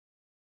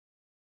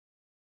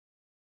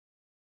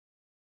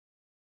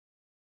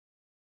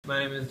My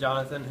name is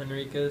Jonathan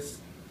Henriquez.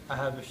 I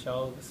have a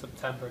show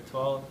September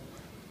 12th.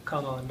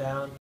 Come on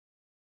down.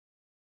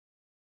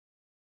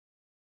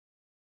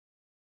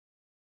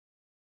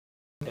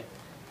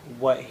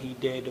 What he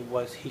did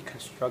was he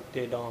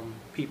constructed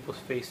people's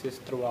faces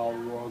throughout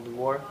World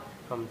War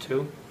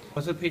II.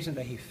 Was a patient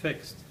that he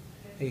fixed.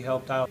 He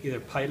helped out either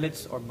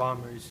pilots or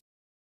bombers.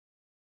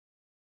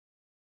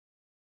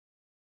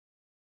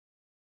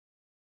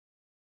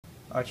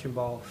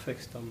 Archibald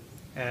fixed them,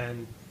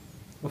 and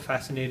what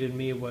fascinated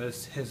me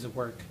was his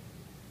work.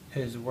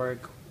 His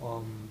work,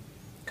 I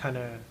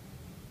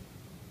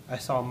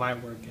saw my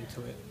work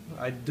into it.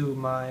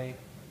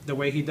 The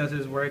way he does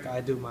his work,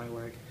 I do my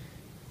work.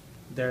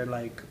 They're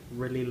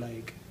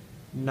really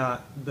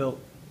not built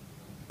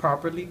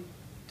properly,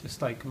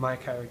 just like my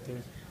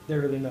characters.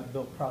 They're really not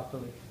built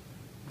properly.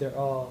 They're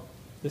all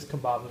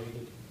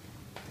discombobulated.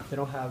 They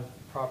don't have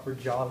proper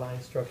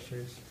jawline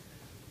structures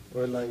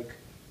or a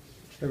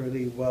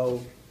really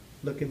well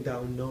looking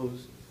down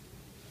nose,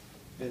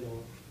 you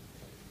know.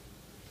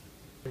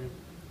 And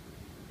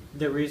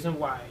the reason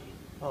why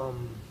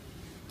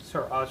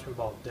Sir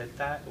Archibald did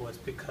that was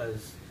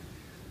because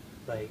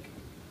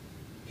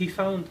he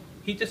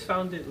just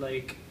found it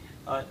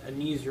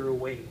an easier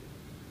way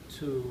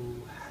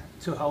to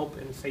help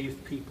and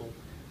save people.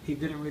 He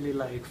didn't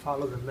really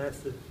follow the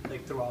method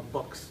throughout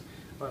books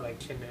or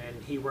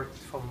and he worked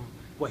from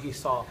what he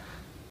saw.